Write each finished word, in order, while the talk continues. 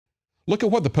Look at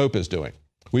what the Pope is doing.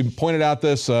 We've pointed out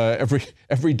this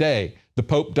every day. The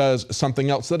Pope does something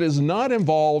else that is not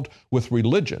involved with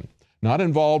religion, not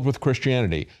involved with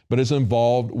Christianity, but is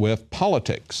involved with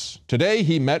politics. Today,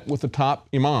 he met with the top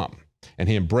imam, and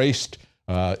he embraced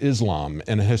Islam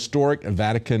in a historic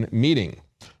Vatican meeting.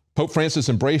 Pope Francis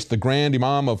embraced the Grand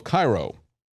Imam of Cairo,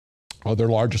 their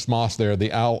largest mosque there,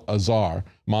 the Al-Azhar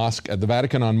Mosque at the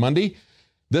Vatican on Monday.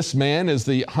 This man is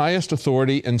the highest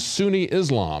authority in Sunni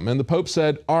Islam, and the Pope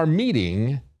said, our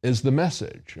meeting is the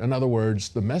message. In other words,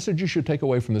 the message you should take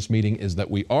away from this meeting is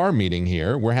that we are meeting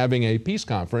here. We're having a peace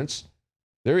conference.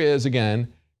 There he is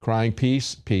again, crying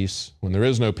peace, peace, when there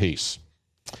is no peace.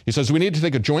 He says we need to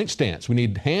take a joint stance. We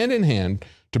need hand in hand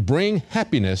to bring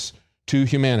happiness to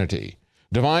humanity.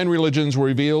 Divine religions were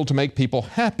revealed to make people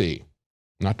happy,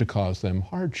 not to cause them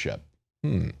hardship.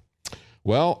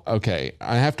 Well, okay,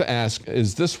 I have to ask,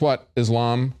 is this what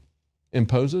Islam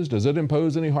imposes? Does it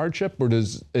impose any hardship, or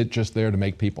is it just there to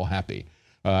make people happy?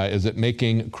 Is it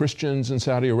making Christians in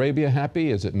Saudi Arabia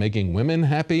happy? Is it making women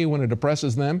happy when it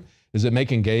oppresses them? Is it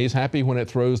making gays happy when it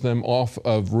throws them off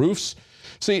of roofs?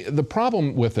 See, the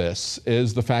problem with this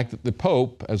is the fact that the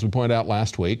Pope, as we pointed out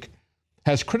last week,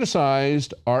 has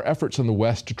criticized our efforts in the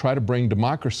West to try to bring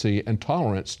democracy and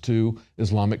tolerance to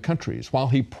Islamic countries, while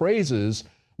he praises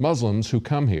Muslims who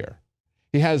come here.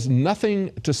 He has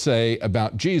nothing to say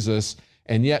about Jesus,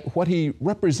 and yet what he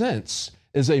represents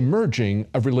is a merging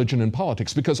of religion and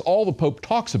politics, because all the Pope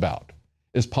talks about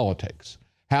is politics.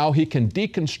 How he can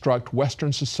deconstruct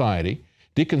Western society,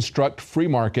 deconstruct free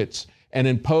markets, and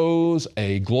impose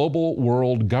a global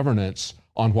world governance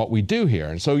on what we do here.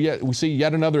 And so we see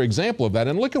yet another example of that.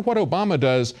 And look at what Obama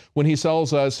does when he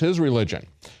sells us his religion.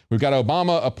 We've got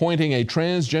Obama appointing a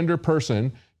transgender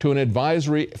person to an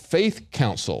advisory faith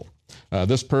council.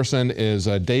 This person is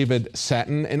David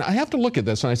Satin. And I have to look at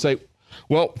this and I say,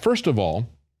 well, first of all,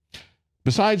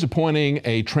 besides appointing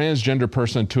a transgender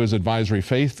person to his advisory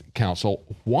faith council,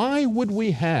 why would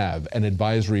we have an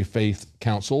advisory faith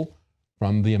council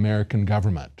from the American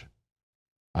government?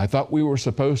 I thought we were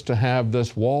supposed to have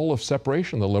this wall of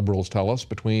separation, the liberals tell us,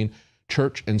 between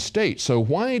church and state. So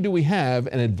why do we have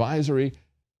an advisory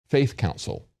faith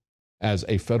council as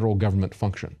a federal government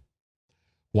function?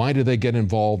 Why do they get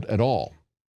involved at all?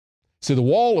 See, the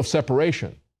wall of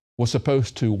separation was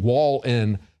supposed to wall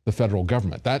in the federal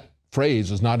government. That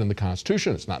phrase is not in the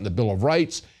Constitution. It's not in the Bill of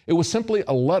Rights. It was simply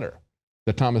a letter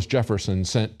that Thomas Jefferson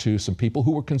sent to some people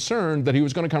who were concerned that he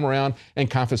was going to come around and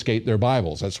confiscate their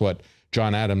Bibles. That's what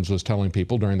John Adams was telling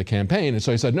people during the campaign. And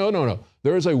so he said, no.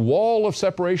 There is a wall of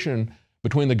separation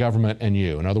between the government and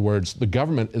you. In other words, the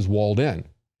government is walled in.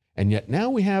 And yet now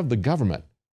we have the government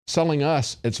selling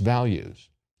us its values,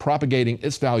 propagating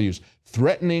its values,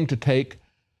 threatening to take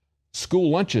school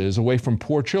lunches away from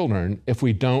poor children if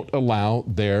we don't allow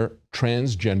their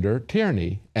transgender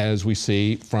tyranny, as we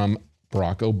see from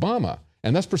Barack Obama.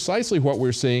 And that's precisely what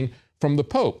we're seeing from the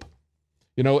Pope.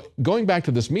 You know, going back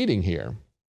to this meeting here,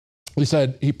 he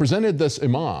said he presented this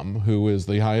imam, who is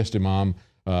the highest imam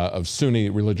of Sunni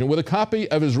religion, with a copy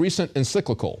of his recent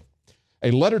encyclical,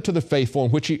 a letter to the faithful,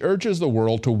 in which he urges the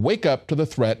world to wake up to the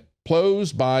threat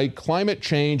posed by climate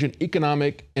change and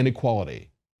economic inequality.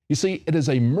 You see, it is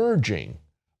a merging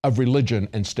of religion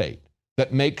and state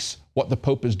that makes what the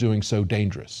Pope is doing so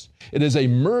dangerous. It is a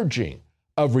merging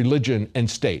of religion and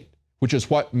state, which is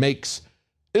what makes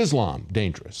Islam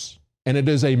dangerous. And it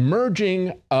is a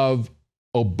merging of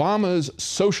Obama's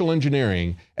social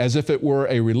engineering as if it were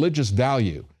a religious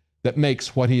value that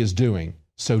makes what he is doing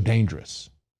so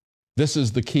dangerous. This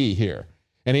is the key here.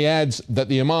 And he adds that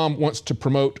the imam wants to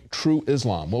promote true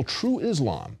Islam. Well, true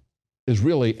Islam is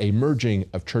really a merging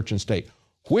of church and state.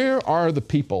 Where are the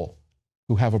people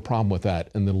who have a problem with that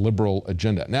in the liberal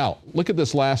agenda? Now, look at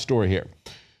this last story here.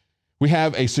 We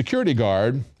have a security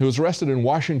guard who was arrested in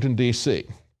Washington, D.C.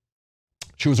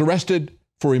 She was arrested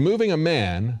for removing a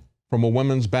man from a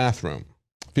women's bathroom.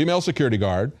 A female security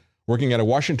guard working at a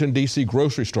Washington, D.C.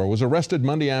 grocery store was arrested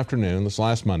Monday afternoon, this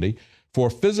last Monday, for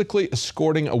physically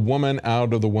escorting a woman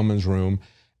out of the woman's room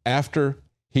after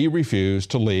he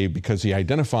refused to leave because he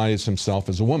identifies himself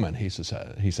as a woman, he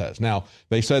says. Now,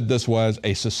 they said this was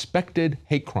a suspected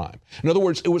hate crime. In other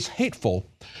words, it was hateful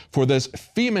for this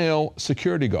female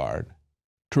security guard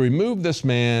to remove this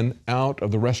man out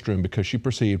of the restroom because she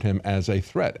perceived him as a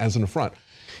threat, as an affront.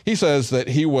 He says that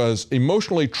he was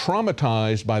emotionally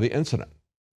traumatized by the incident.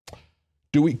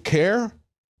 Do we care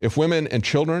if women and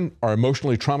children are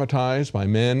emotionally traumatized by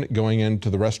men going into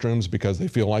the restrooms because they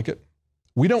feel like it?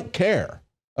 We don't care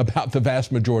about the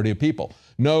vast majority of people.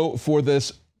 No, for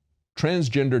this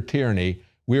transgender tyranny,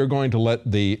 we are going to let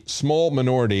the small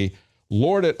minority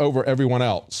lord it over everyone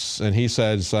else. And he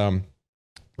says, the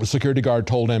security guard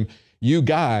told him, "You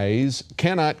guys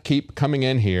cannot keep coming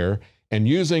in here and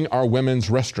using our women's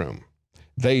restroom.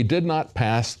 They did not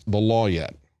pass the law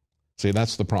yet." See,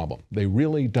 that's the problem. They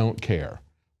really don't care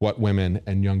what women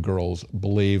and young girls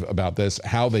believe about this,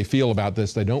 how they feel about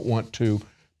this. They don't want to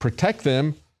protect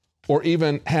them or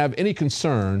even have any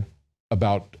concern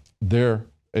about their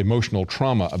emotional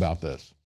trauma about this.